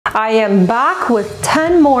I am back with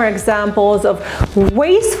 10 more examples of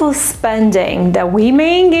wasteful spending that we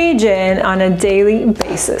may engage in on a daily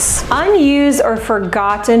basis. Unused or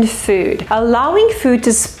forgotten food. Allowing food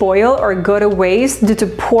to spoil or go to waste due to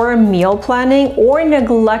poor meal planning or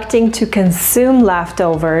neglecting to consume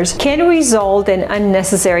leftovers can result in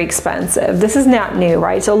unnecessary expenses. This is not new,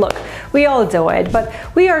 right? So look, we all do it, but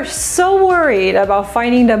we are so worried about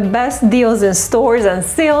finding the best deals in stores and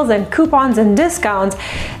sales and coupons and discounts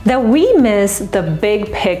that we miss the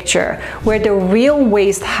big picture where the real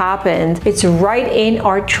waste happened. It's right in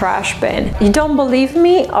our trash bin. You don't believe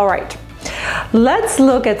me? All right. Let's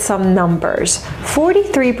look at some numbers.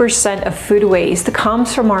 43% of food waste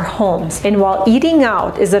comes from our homes, and while eating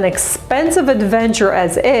out is an expensive adventure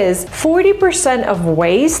as is, 40% of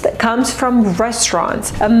waste comes from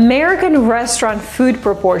restaurants. American restaurant food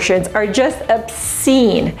proportions are just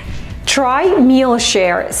obscene. Try meal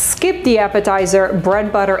share, skip the appetizer,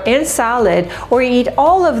 bread, butter, and salad, or eat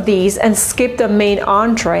all of these and skip the main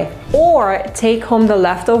entree, or take home the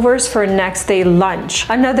leftovers for next day lunch.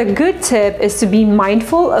 Another good tip is to be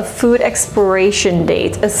mindful of food expiration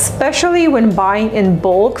dates, especially when buying in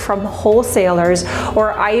bulk from wholesalers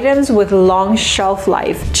or items with long shelf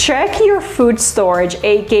life. Check your food storage,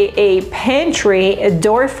 aka pantry,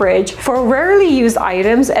 door fridge, for rarely used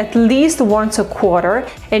items at least once a quarter,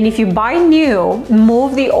 and if you buy new,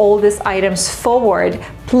 move the oldest items forward.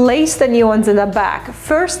 Place the new ones in the back.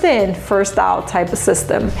 First in, first out type of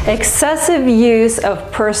system. Excessive use of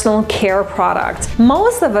personal care products.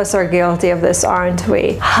 Most of us are guilty of this, aren't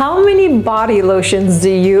we? How many body lotions do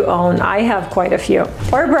you own? I have quite a few.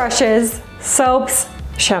 Or brushes, soaps,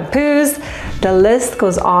 shampoos, the list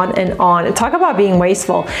goes on and on. Talk about being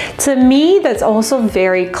wasteful. To me, that's also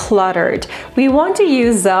very cluttered. We want to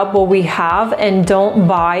use up what we have and don't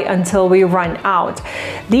buy until we run out.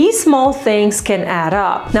 These small things can add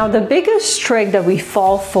up. Now, the biggest trick that we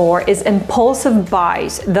fall for is impulsive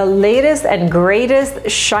buys. The latest and greatest,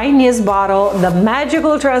 shiniest bottle, the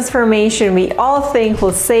magical transformation we all think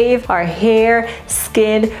will save our hair,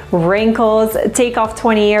 skin, wrinkles, take off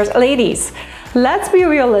 20 years. Ladies, let's be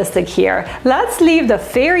realistic here. Let's leave the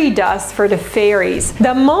fairy dust for the fairies.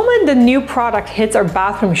 The moment the new product hits our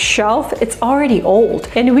bathroom shelf, it's already old.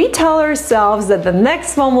 And we tell ourselves that the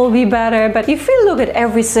next one will be better, but if we look at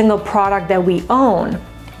every single product that we own,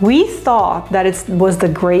 we thought that it was the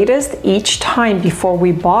greatest each time before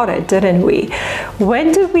we bought it, didn't we?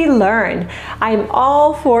 When did we learn? I'm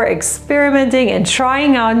all for experimenting and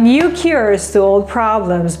trying out new cures to old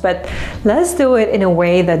problems, but let's do it in a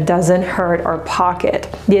way that doesn't hurt our pocket.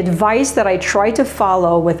 The advice that I try to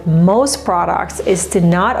follow with most products is to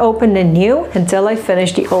not open the new until I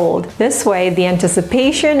finish the old. This way, the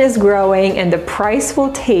anticipation is growing and the price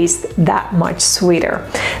will taste that much sweeter.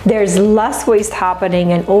 There's less waste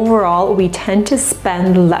happening, and overall, we tend to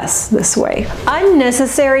spend less this way.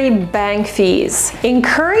 Unnecessary bank fees.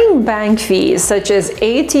 Incurring bank fees such as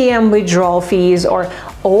ATM withdrawal fees or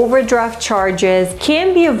overdraft charges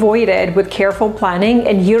can be avoided with careful planning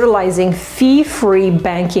and utilizing fee-free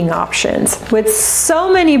banking options. With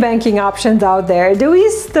so many banking options out there, do we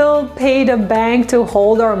still pay the bank to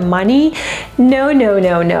hold our money? No, no,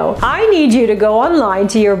 no, no. I need you to go online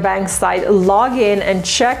to your bank site, log in, and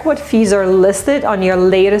check what fees are listed on your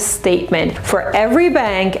latest statement for every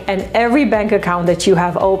bank and every bank account that you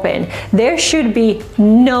have open. There should be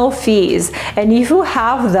no fees, and if you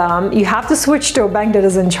have them, you have to switch to a bank that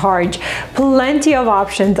doesn't charge. Plenty of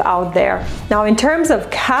options out there. Now, in terms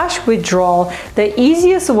of cash withdrawal, the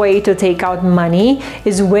easiest way to take out money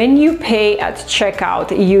is when you pay at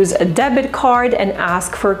checkout. Use a debit card and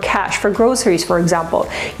ask for cash for groceries, for example.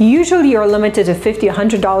 Usually you're limited to $50,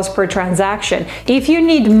 $100 per transaction. If you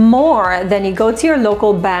need more, then you go to your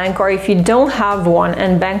local bank, or if you don't have one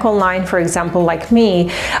and bank online, for example, like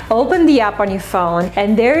me, open the app on your phone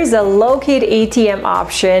and there is a locate ATM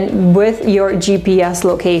option with your GPS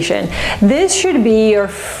location. This should be your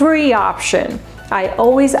free option. I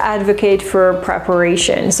always advocate for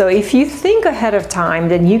preparation. So if you think ahead of time,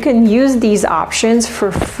 then you can use these options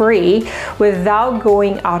for free without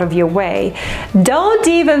going out of your way. Don't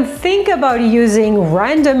even think about using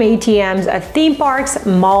random ATMs at theme parks,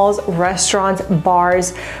 malls, restaurants,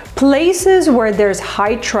 bars, places where there's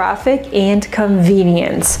high traffic and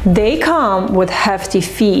convenience. They come with hefty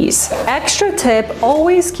fees. Extra tip,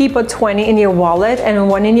 always keep a 20 in your wallet and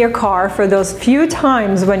one in your car for those few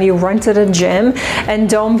times when you run to the gym and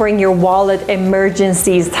don't bring your wallet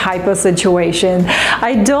emergencies type of situation.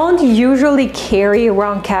 I don't usually carry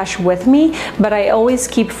around cash with me, but I always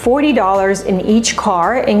keep $40 in each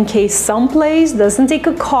car in case someplace doesn't take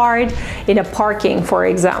a card in a parking, for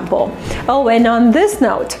example. Oh, and on this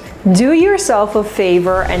note, do yourself a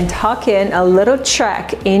favor and tuck in a little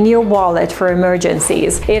check in your wallet for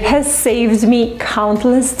emergencies. It has saved me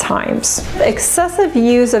countless times. Excessive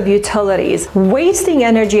use of utilities, wasting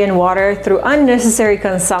energy and water through unnecessary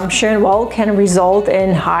consumption, well, can result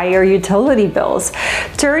in higher utility bills.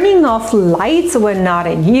 Turning off lights when not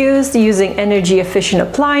in use, using energy efficient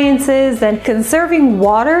appliances, and conserving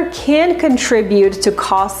water can contribute to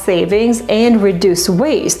cost savings and reduce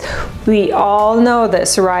waste. We all know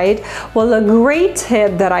this, right? Well, a great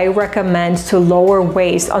tip that I recommend to lower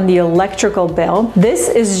waste on the electrical bill, this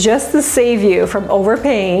is just to save you from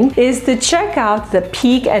overpaying, is to check out the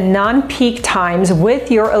peak and non-peak times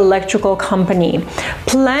with your electrical company.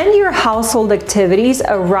 Plan your household activities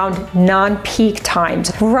around non-peak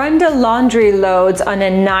times. Run the laundry loads on a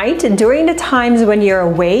night during the times when you're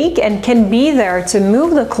awake and can be there to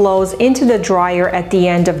move the clothes into the dryer at the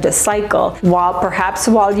end of the cycle, perhaps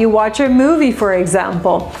while you watch a movie, for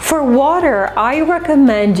example. For water, I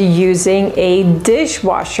recommend using a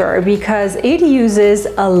dishwasher because it uses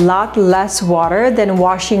a lot less water than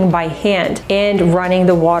washing by hand and running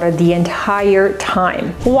the water the entire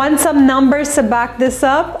time. Want some numbers to back this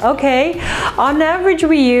up? Okay, on average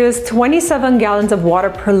we use 27 gallons of water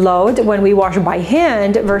per load when we wash by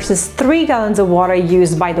hand versus 3 gallons of water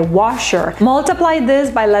used by the washer. Multiply this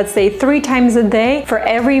by, let's say, 3 times a day for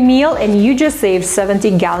every meal and you just save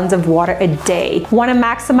 70 gallons of water a day. Want to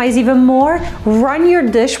maximize even more? Run your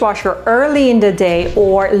dishwasher early in the day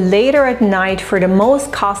or later at night for the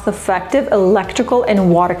most cost-effective electrical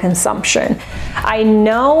and water consumption. I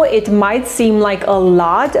know it might seem like a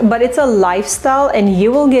lot, but it's a lifestyle and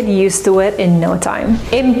you will get used to it in no time.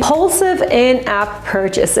 Impulsive in-app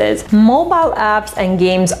purchases. Mobile apps and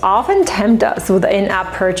games often tempt us with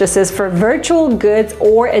in-app purchases for virtual goods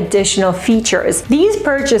or additional features. These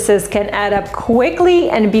purchases can add up quickly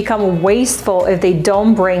and become wasteful if they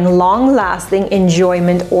don't bring long-lasting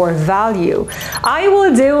enjoyment or value. I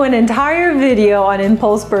will do an entire video on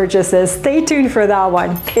impulse purchases. Stay tuned for that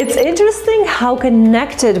one. It's interesting how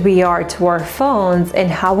connected we are to our phones and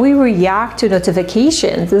how we react to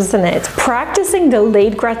notifications, isn't it? Practicing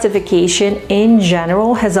delayed gratification in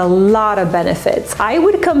general has a lot of benefits. I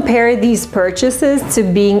would compare these purchases to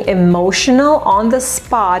being emotional on the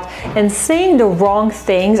spot and saying the wrong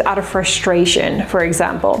things out of frustration, for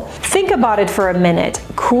example. Think about it for a minute.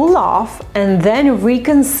 Cool off and then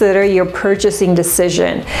reconsider your purchasing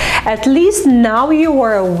decision. At least now you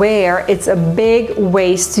are aware it's a big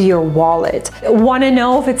waste to your wallet. Want to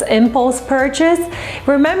know if it's impulse purchase?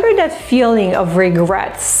 Remember that feeling of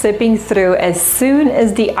regret sipping through as soon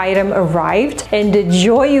as the item arrived and the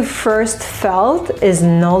joy you first felt is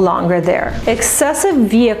no longer there. Excessive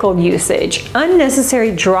vehicle usage,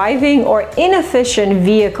 unnecessary driving or inefficient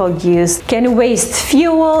vehicle use can waste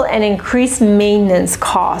fuel and increase maintenance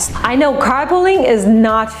costs. I know carpooling is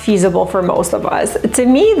not feasible for most of us. To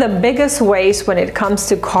me, the biggest waste when it comes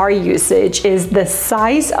to car usage is the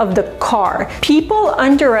size of the car. People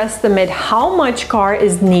underestimate how much car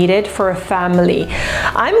is needed for a family.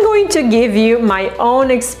 I'm going to give you my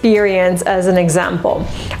own experience as an example.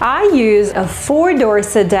 I used a 4-door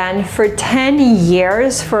sedan for 10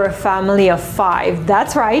 years for a family of 5.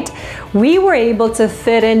 That's right. We were able to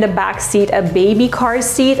fit in the back seat a baby car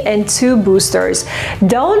seat and 2 boosters.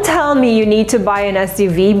 Don't tell me you need to buy an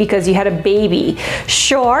SUV because you had a baby.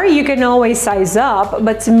 Sure, you can always size up,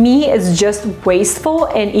 but to me it's just wasteful,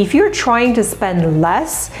 and if you're trying to spend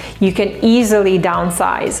less, you can easily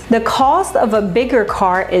downsize. The cost of a bigger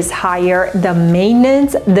car is higher, the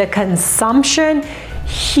maintenance, the consumption,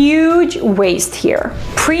 huge waste here.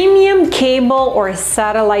 Premium cable or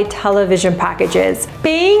satellite television packages.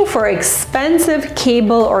 Paying for expensive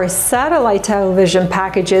cable or satellite television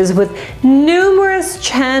packages with numerous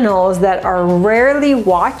channels that are rarely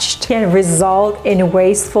watched can result in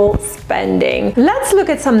wasteful spending. Let's look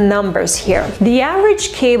at some numbers here. The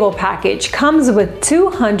average cable package comes with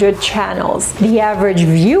 200 channels. The average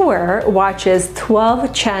viewer watches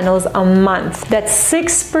 12 channels a month. That's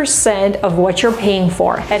 6% of what you're paying for.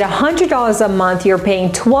 At $100 a month, you're paying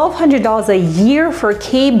 $1,200 a year for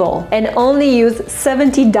cable and only use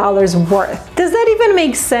 $70 worth. Does that even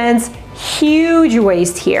make sense? Huge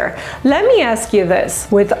waste here. Let me ask you this.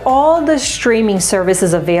 With all the streaming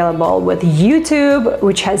services available, with YouTube,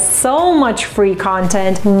 which has so much free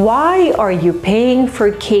content, why are you paying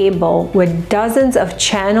for cable with dozens of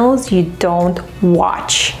channels you don't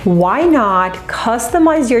watch? Why not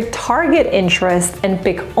customize your target interest and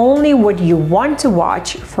pick only what you want to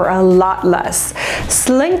watch for a lot less?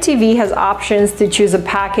 Sling TV has options to choose a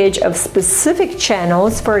package of specific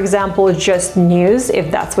channels, for example, just news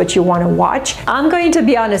if that's what you want to watch. I'm going to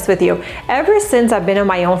be honest with you, ever since I've been on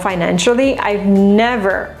my own financially, I've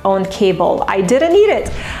never owned cable. I didn't need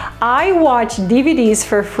it. I watch DVDs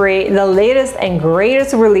for free, the latest and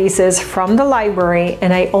greatest releases from the library,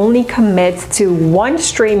 and I only commit to one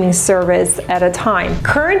streaming service at a time.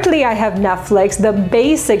 Currently, I have Netflix, the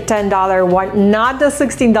basic $10 one, not the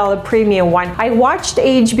 $16 premium one. I watched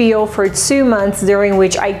HBO for 2 months, during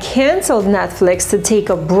which I canceled Netflix to take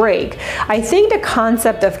a break. I think the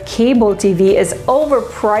concept of cable TV is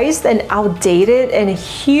overpriced and outdated and a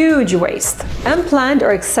huge waste. Unplanned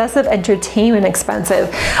or excessive entertainment expensive.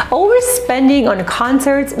 Overspending on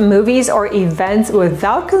concerts, movies, or events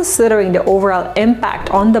without considering the overall impact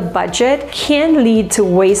on the budget can lead to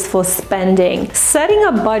wasteful spending. Setting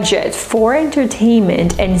a budget for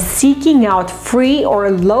entertainment and seeking out free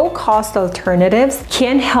or low-cost alternatives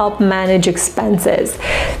can help manage expenses.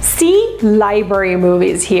 See library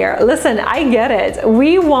movies here. Listen, I get it.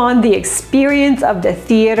 We want the experience of the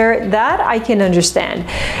theater. That I can understand.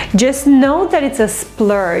 Just know that it's a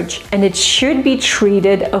splurge and it should be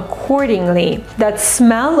treated accordingly. That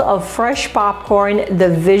smell of fresh popcorn, the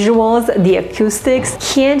visuals, the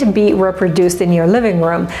acoustics can't be reproduced in your living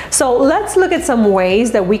room. So let's look at some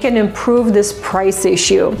ways that we can improve this price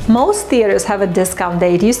issue. Most theaters have a discount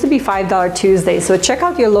day. It used to be $5 Tuesday, so check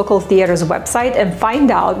out your local theater's website and find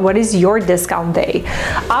out what is your discount day.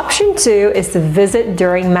 Option 2 is to visit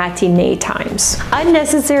during matinee times.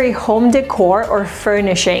 Unnecessary home decor or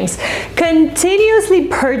furnishings. Continuously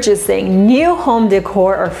purchasing new home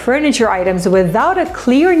decor or furniture items without a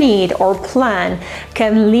clear need or plan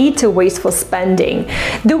can lead to wasteful spending.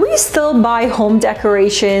 Do we still buy home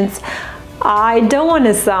decorations? I don't want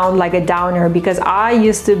to sound like a downer because I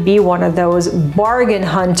used to be one of those bargain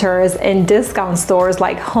hunters in discount stores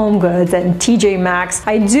like HomeGoods and TJ Maxx.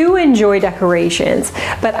 I do enjoy decorations,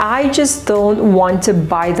 but I just don't want to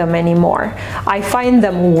buy them anymore. I find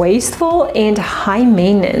them wasteful and high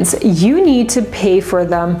maintenance. You need to pay for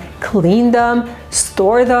them, clean them,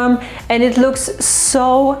 store them, and it looks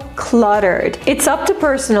so cluttered. It's up to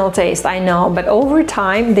personal taste, I know, but over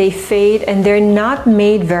time they fade and they're not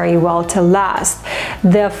made very well to last.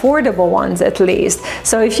 The affordable ones at least.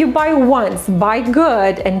 So if you buy once, buy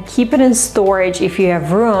good and keep it in storage if you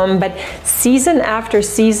have room, but season after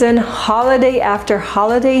season, holiday after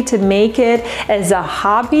holiday to make it as a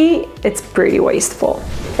hobby, it's pretty wasteful.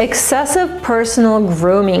 Excessive personal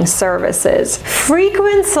grooming services.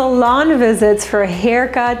 Frequent salon visits for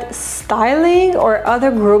haircut, styling, or other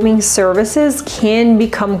grooming services can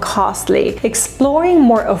become costly. Exploring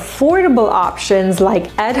more affordable options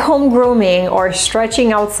like at-home grooming or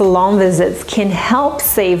stretching out salon visits can help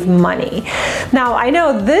save money. Now, I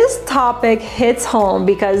know this topic hits home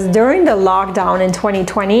because during the lockdown in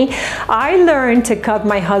 2020, I learned to cut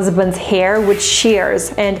my husband's hair with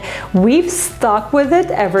shears, and we've stuck with it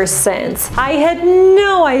ever since. I had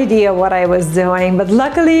no idea what I was doing, but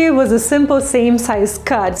luckily it was a simple same-size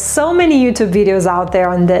cut. So many YouTube videos out there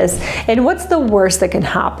on this. And what's the worst that can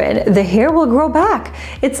happen? The hair will grow back.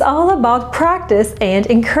 It's all about practice and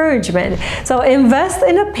encouragement. So invest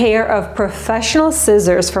in a pair of professional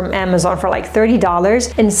scissors from Amazon for like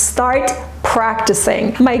 $30 and start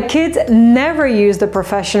practicing. My kids never used a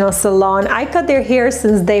professional salon. I cut their hair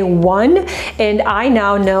since day one, and I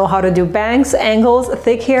now know how to do bangs, angles,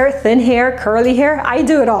 thick hair, thin hair, curly hair. I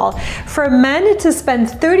do it all. For men to spend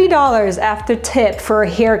 $30 after tip for a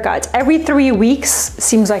haircut every 3 weeks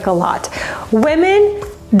seems like a lot. Women,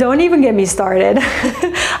 don't even get me started.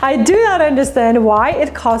 I do not understand why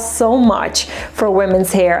it costs so much for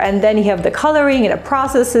women's hair, and then you have the coloring and the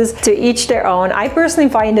processes. To each their own. I personally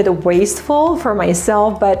find it wasteful for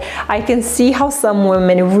myself, but I can see how some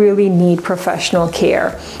women really need professional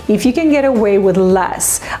care. If you can get away with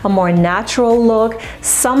less, a more natural look,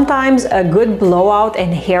 sometimes a good blowout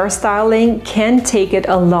and hairstyling can take it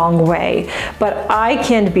a long way. But I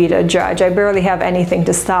can't be the judge. I barely have anything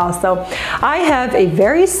to style, so I have a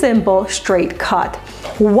very very simple straight cut.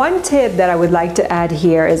 One tip that I would like to add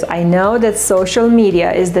here is I know that social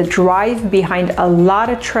media is the drive behind a lot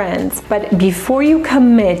of trends, but before you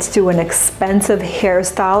commit to an expensive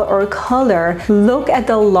hairstyle or color, look at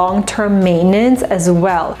the long-term maintenance as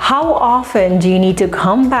well. How often do you need to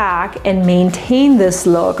come back and maintain this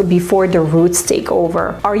look before the roots take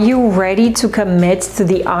over? Are you ready to commit to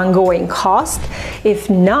the ongoing cost? If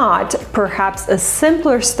not, perhaps a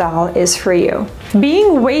simpler style is for you.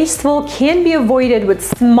 Being wasteful can be avoided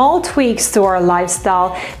with small tweaks to our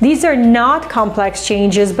lifestyle. These are not complex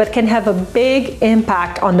changes, but can have a big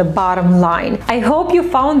impact on the bottom line. I hope you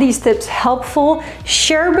found these tips helpful.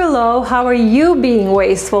 Share below how are you being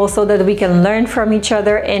wasteful so that we can learn from each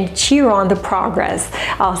other and cheer on the progress.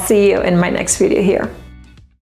 I'll see you in my next video here.